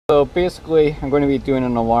So basically, I'm going to be doing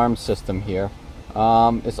an alarm system here.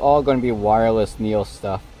 It's all going to be wireless Neo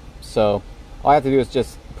stuff. So all I have to do is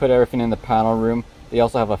just put everything in the panel room. They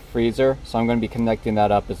also have a freezer, so I'm going to be connecting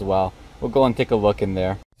that up as well. We'll go and take a look in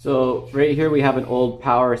there. So right here we have an old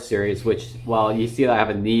Power series, which, well, you see that I have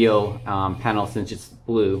a Neo panel since it's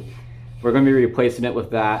blue. We're going to be replacing it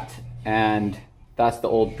with that, and that's the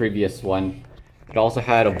old previous one. It also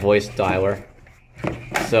had a voice dialer.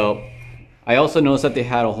 So I also noticed that they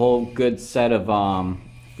had a whole good set of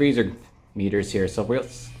freezer meters here, so we're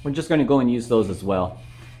just going to go and use those as well.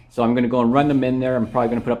 So I'm going to go and run them in there. I'm probably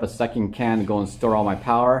going to put up a second can to go and store all my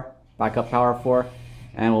power, backup power for,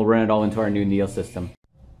 and we'll run it all into our new Neo system.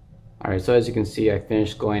 Alright, so as you can see, I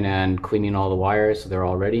finished going and cleaning all the wires, so they're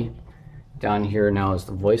all ready. Down here now is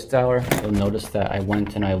the voice dialer. You'll notice that I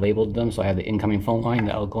went and I labeled them, so I have the incoming phone line,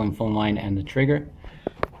 the outgoing phone line, and the trigger.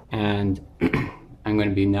 And I'm going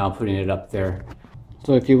to be now putting it up there.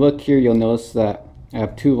 So if you look here, you'll notice that I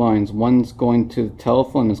have two lines. One's going to the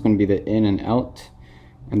telephone, it's going to be the in and out.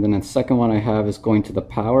 And then the second one I have is going to the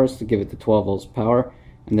powers to give it the 12 volts power.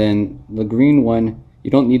 And then the green one,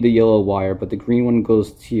 you don't need the yellow wire, but the green one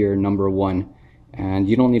goes to your number 1. And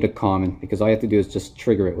you don't need a common, because all you have to do is just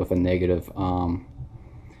trigger it with a negative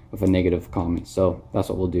common. So that's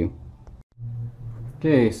what we'll do.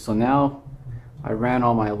 Okay, so now I ran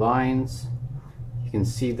all my lines. You can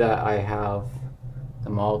see that I have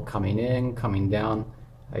them all coming in, coming down.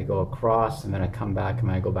 I go across and then I come back and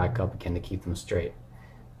then I go back up again to keep them straight.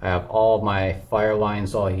 I have all of my fire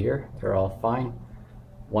lines all here. They're all fine.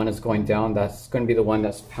 One is going down. That's going to be the one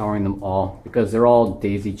that's powering them all, because they're all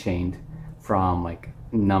daisy chained from like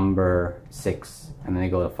number 6, and then they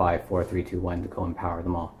go to 5, 4, 3, 2, 1 to go and power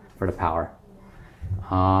them all for the power.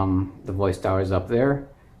 The voice dialer is up there.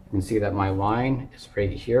 You can see that my line is right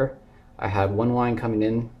here. I had one line coming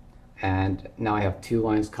in, and now I have 2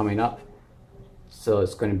 lines coming up. So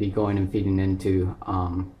it's going to be going and feeding into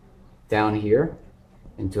down here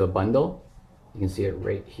into a bundle. You can see it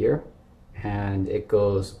right here, and it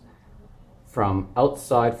goes from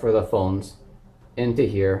outside for the phones into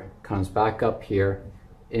here, comes back up here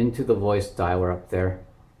into the voice dialer up there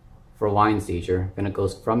for line seizure. Then it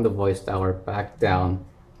goes from the voice dialer back down,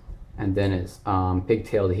 and then it's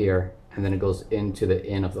pigtailed here, and then it goes into the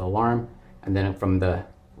in of the alarm, and then from the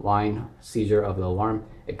line seizure of the alarm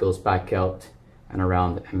it goes back out and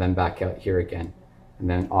around, and then back out here again, and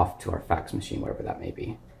then off to our fax machine, wherever that may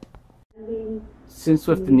be. Since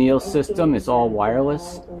with the Neo system it's all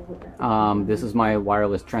wireless, this is my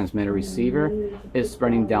wireless transmitter receiver. It's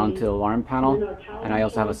running down to the alarm panel, and I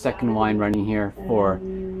also have a second line running here for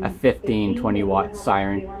a 15-20 watt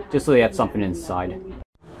siren, just so they had something inside.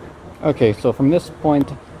 Okay, so from this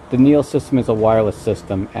point the Neo system is a wireless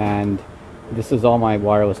system, and this is all my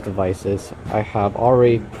wireless devices. I have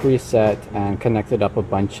already preset and connected up a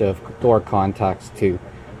bunch of door contacts to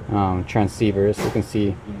transceivers. You can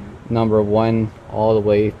see number 1 all the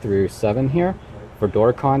way through 7 here for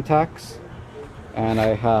door contacts, and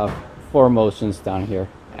I have 4 motions down here.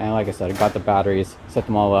 And like I said, I got the batteries, set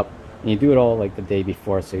them all up, and you do it all like the day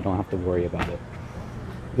before, so you don't have to worry about it.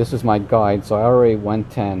 This is my guide, so I already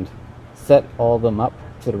went and set all of them up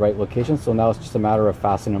to the right location, so now it's just a matter of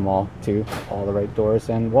fastening them all to all the right doors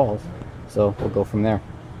and walls. So we'll go from there.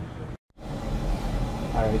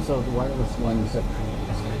 Alright, so the wireless ones are pretty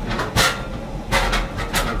easy.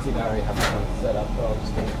 You can see that I already have it set up, but I'll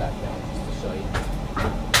just take it back down just to show you.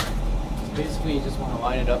 So basically you just want to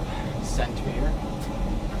line it up center here.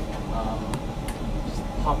 Just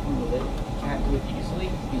pop in the lid. You can't do it easily,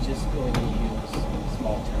 you just going to use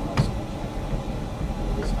small terminals.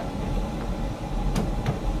 This kind of thing.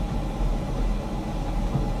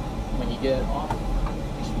 When you get it off,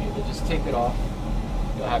 you should be able to just take it off.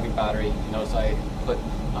 You'll have your battery. Notice I put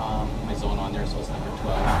my zone on there, so it's number 12.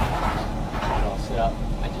 It all set up.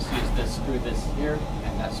 I just use this screw here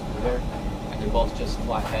and that screw there, and they're both just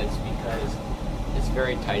flat heads because it's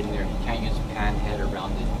very tight in there. You can't use pan head or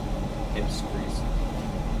rounded hip screws.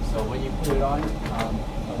 So when you put it on,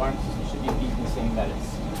 the alarm system should be beeping saying that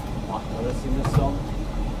it's not noticing this zone.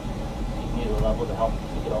 You need a level to help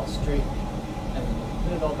keep it all straight. And when you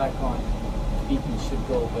put it all back on, the beeping should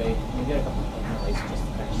go away. You get a couple of noise just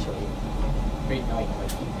to kind of show you. Right now you can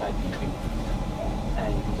like keep that beeping,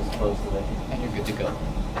 and you can just close the lid, and you're good to go.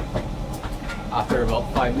 After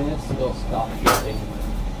about 5 minutes, it'll stop beeping,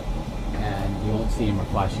 and you won't see any more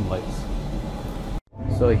flashing lights.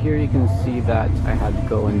 So here you can see that I had to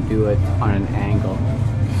go and do it on an angle.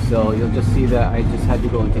 So you'll just see that I just had to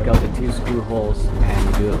go and take out the 2 screw holes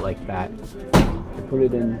and do it like that. To put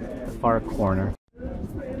it in the far corner.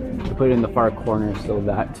 To put it in the far corner so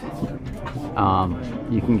that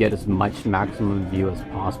you can get as much maximum view as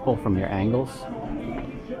possible from your angles.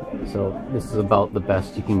 So this is about the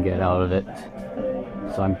best you can get out of it.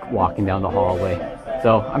 So I'm walking down the hallway.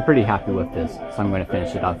 So I'm pretty happy with this. So I'm going to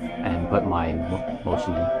finish it up and put my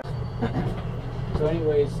motion in. So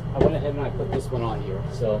anyways, I went ahead and I put this one on here.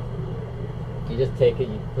 So you just take it,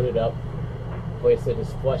 you put it up, place it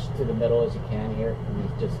as flush to the middle as you can here, and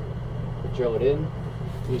you just drill it in.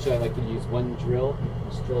 Usually I like to use one drill,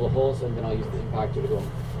 just drill the holes, and then I'll use the impactor to go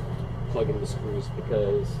plug in the screws,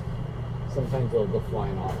 because sometimes they'll go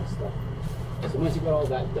flying off and stuff. So once you got all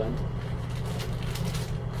that done,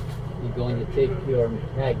 you're going to take your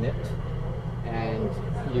magnet and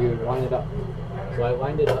you line it up. So I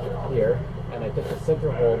lined it up here, and I took the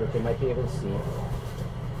center hole, which you might be able to see,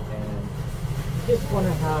 and you just want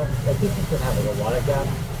to have, I think you can have like a lot of gap,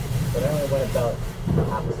 but I only went about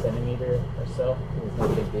half a centimeter or so. It was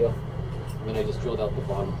not a big deal. And then I just drilled out the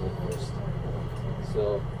bottom hole first.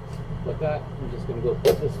 So with that, I'm just going to go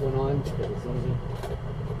put this one on because it's easy.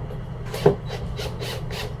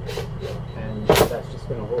 And that's just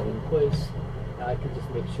going to hold in place. Now I can just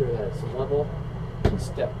make sure that it's level and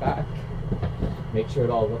step back. Make sure it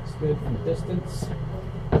all looks good from a distance.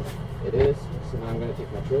 It is. So now I'm going to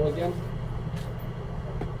take my drill again.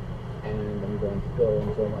 And I'm going to go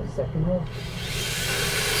and drill my second hole.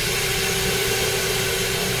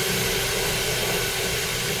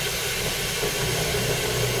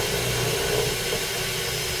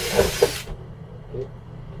 Okay.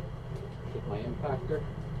 Take my impactor,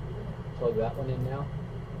 plug that one in now.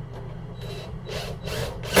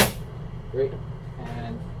 Great.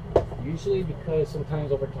 And usually, because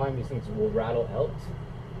sometimes over time these things will rattle out,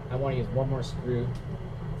 I want to use one more screw.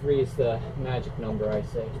 3 is the magic number, I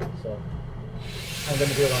say. So I'm going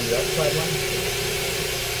to do it on the outside one.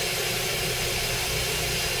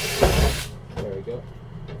 There we go.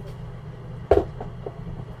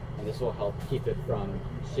 And this will help keep it from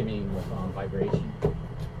shimmying with vibration.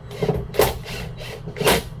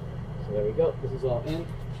 So there we go. This is all in.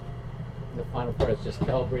 The final part is just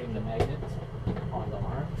calibrating the magnet on the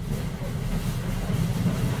arm.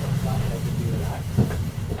 Not how to do that.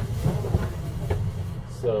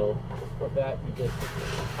 So for that, you just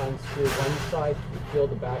unscrew one side, you feel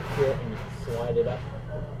the back here, and you slide it up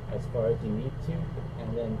as far as you need to,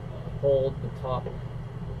 and then hold the top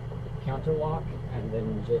counterlock, and then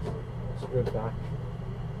you just screw it back,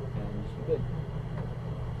 and you should be good.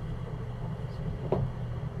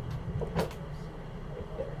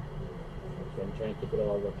 Right there. So I'm trying to keep it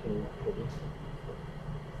all looking pretty.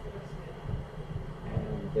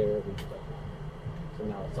 And there we go. So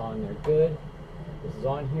now it's on there good. This is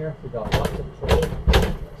on here. We got lots of play,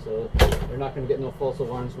 so they're not going to get no false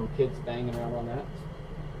alarms from kids banging around on that.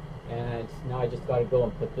 And now I just got to go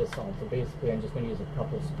and put this on. So basically, I'm just going to use a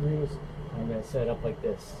couple screws. And I'm going to set it up like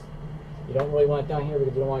this. You don't really want it down here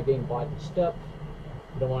because you don't want it getting bodged up.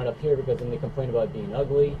 You don't want it up here because then they complain about it being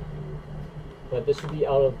ugly. But this should be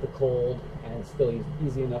out of the cold and still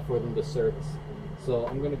easy enough for them to service. So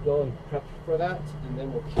I'm going to go and prep for that, and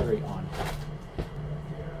then we'll carry on.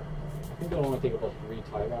 I think I want to take about 3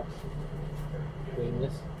 tie wraps. Clean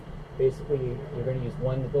this. Basically, you're going to use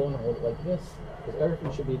one to go and hold it like this, because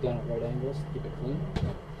everything should be done at right angles to keep it clean.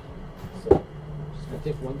 So I'm just going to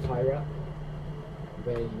take one tie wrap. I'm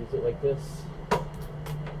going to use it like this.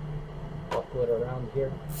 Buckle it around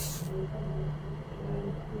here.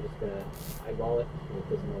 And I'm just going to eyeball it. It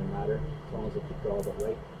doesn't really matter as long as it keeps it all but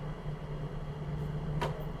right.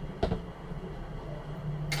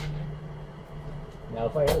 Now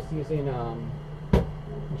if I was using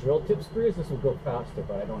drill tip screws, this would go faster,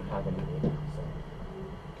 but I don't have any right now.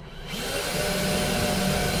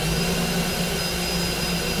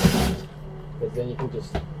 Because then you can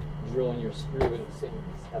just drill in your screw in the same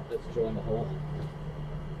step that's drilling the hole.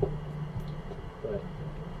 But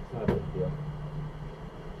it's not a big deal.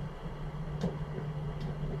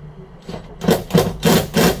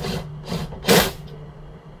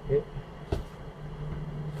 Okay.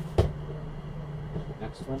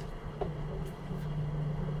 Next one.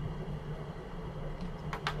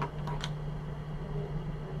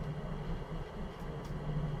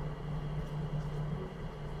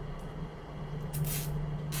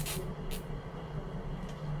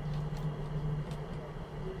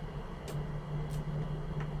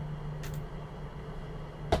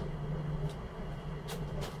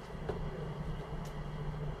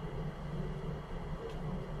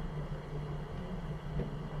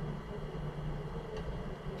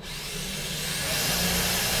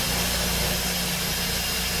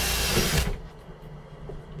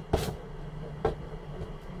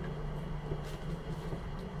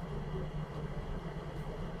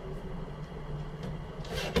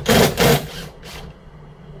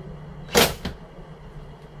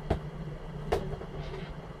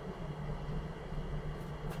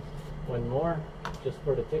 more just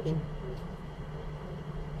for the ticking.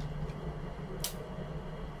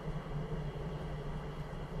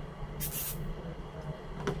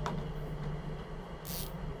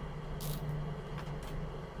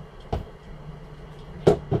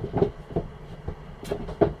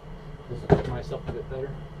 Just to make myself a bit better.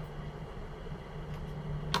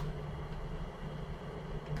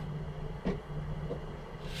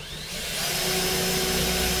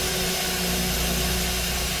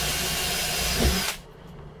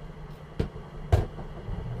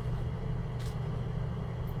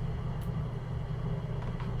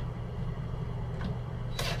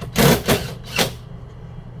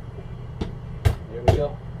 There we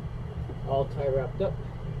go. All tie wrapped up.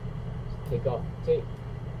 Just take off the tape.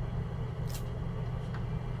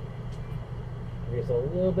 There's a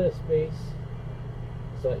little bit of space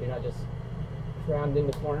so that you're not just crammed in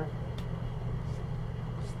the corner.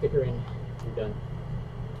 Stick her in, you're done.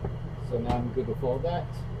 So now I'm good with all that.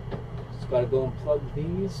 Just gotta go and plug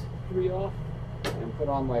these 3 off and put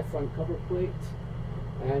on my front cover plate.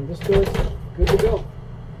 And this goes good to go.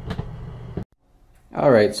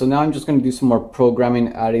 Alright, so now I'm just going to do some more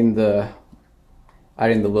programming, adding the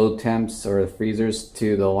load temps or the freezers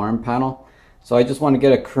to the alarm panel. So I just want to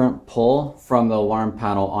get a current pull from the alarm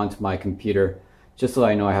panel onto my computer, just so that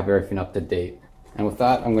I know I have everything up to date. And with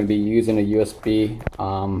that, I'm going to be using a USB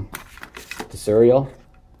to serial,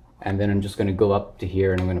 and then I'm just going to go up to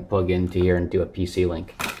here and I'm going to plug into here and do a PC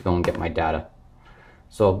link to go and get my data.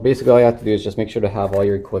 So basically all you have to do is just make sure to have all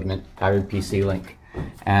your equipment, have your PC link.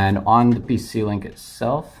 And on the PC link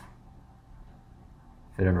itself,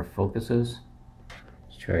 if it ever focuses,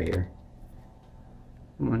 let's try here.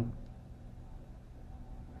 Come on.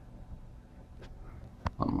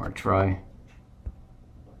 One more try.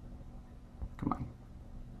 Come on.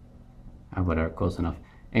 Oh, whatever, close enough.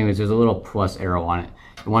 Anyways, there's a little plus arrow on it.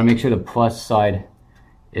 You want to make sure the plus side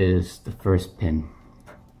is the first pin,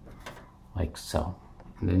 like so,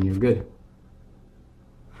 and then you're good.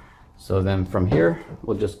 So then from here,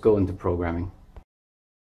 we'll just go into programming.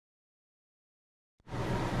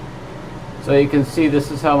 So you can see this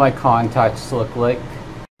is how my contacts look like.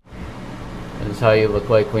 This is how you look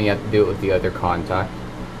like when you have to do it with the other contact.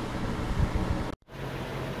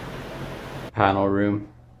 Panel room.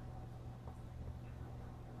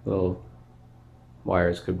 Little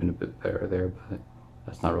wires could have been a bit better there, but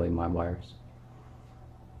that's not really my wires.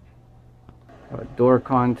 Door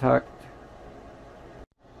contact.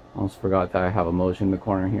 Almost forgot that I have a motion in the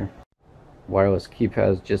corner here. Wireless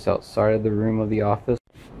keypads just outside of the room of the office.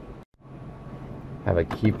 Have a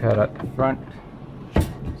keypad at the front. See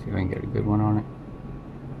if I can get a good one on it.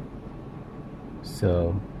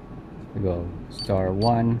 So we go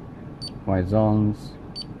 *1, my zones.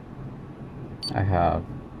 I have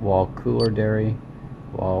wall cooler dairy,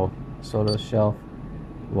 wall soda shelf,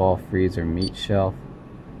 wall freezer meat shelf,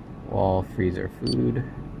 wall freezer food,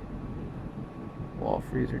 wall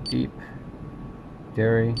freezer deep,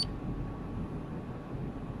 dairy,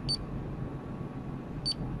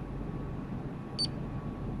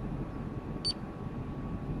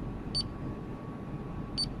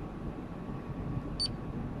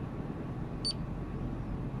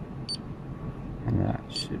 and that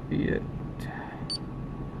should be it.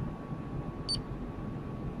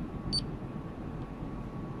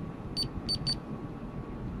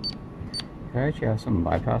 Can I actually have some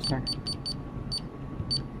bypass there?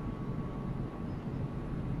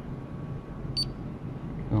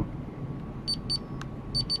 Oh.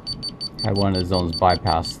 I had one of the zones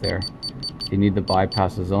bypassed there. If you need the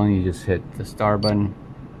bypass zone, you just hit the star button.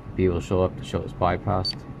 B will show up to show it's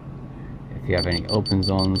bypassed. If you have any open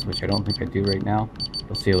zones, which I don't think I do right now,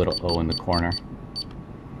 you'll see a little O in the corner.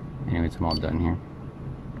 Anyways, I'm all done here.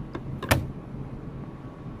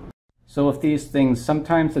 So with these things,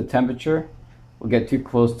 sometimes the temperature will get too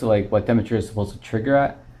close to like what temperature is supposed to trigger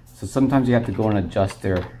at. So sometimes you have to go and adjust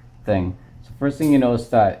their thing. So first thing you notice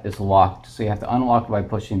that it's locked. So you have to unlock it by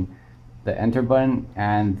pushing the enter button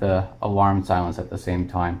and the alarm silence at the same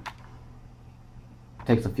time. It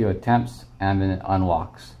takes a few attempts and then it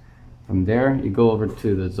unlocks. From there, you go over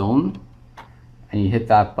to the zone and you hit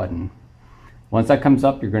that button. Once that comes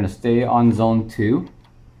up, you're going to stay on zone 2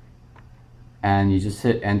 and you just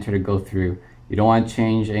hit enter to go through. You don't want to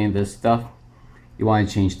change any of this stuff. You want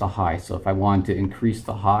to change the high. So if I want to increase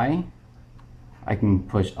the high, I can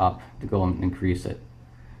push up to go and increase it.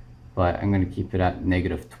 But I'm going to keep it at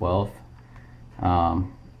 -12.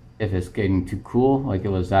 If it's getting too cool, like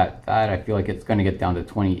it was at that, I feel like it's going to get down to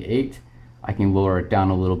 28. I can lower it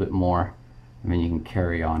down a little bit more, and then you can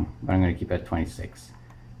carry on. But I'm going to keep it at 26.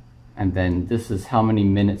 And then this is how many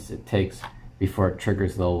minutes it takes before it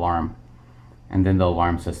triggers the alarm. and then the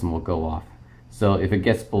alarm system will go off. So if it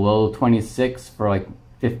gets below 26 for like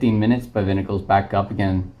 15 minutes, but then it goes back up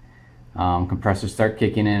again, compressors start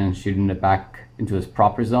kicking in and shooting it back into its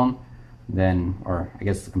proper zone, then, or I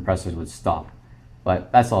guess the compressors would stop.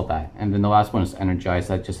 But that's all that. And then the last one is energize.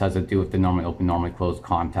 That just has to do with the normally open, normally closed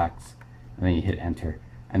contacts. And then you hit enter.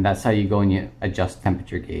 And that's how you go and you adjust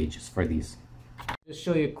temperature gauges for these. Just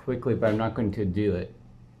show you quickly, but I'm not going to do it.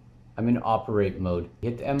 I'm in operate mode.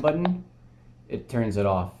 Hit the M button, it turns it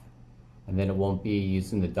off. And then it won't be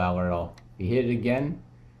using the dialer at all. If you hit it again,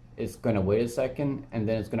 it's going to wait a second, and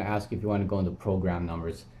then it's going to ask if you want to go into program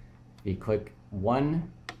numbers. If you click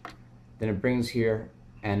 1, then it brings here,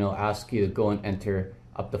 and it'll ask you to go and enter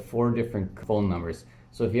up to 4 different phone numbers.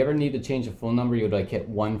 So if you ever need to change a phone number, you would like hit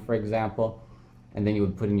 1, for example, and then you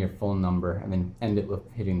would put in your phone number, and then end it with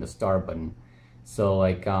hitting the star button. So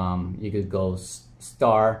like you could go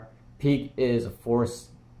star, peak is a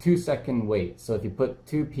 2-second wait. So if you put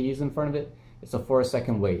 2 P's in front of it, it's a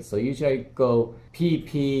 4-second wait. So usually I go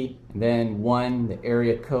PP, and then 1, the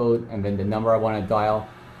area code, and then the number I want to dial,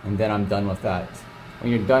 and then I'm done with that.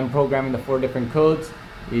 When you're done programming the 4 different codes,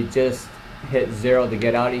 you just hit 0 to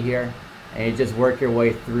get out of here, and you just work your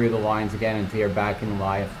way through the lines again until you're back in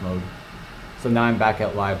live mode. So now I'm back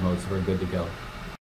at live mode, so we're good to go.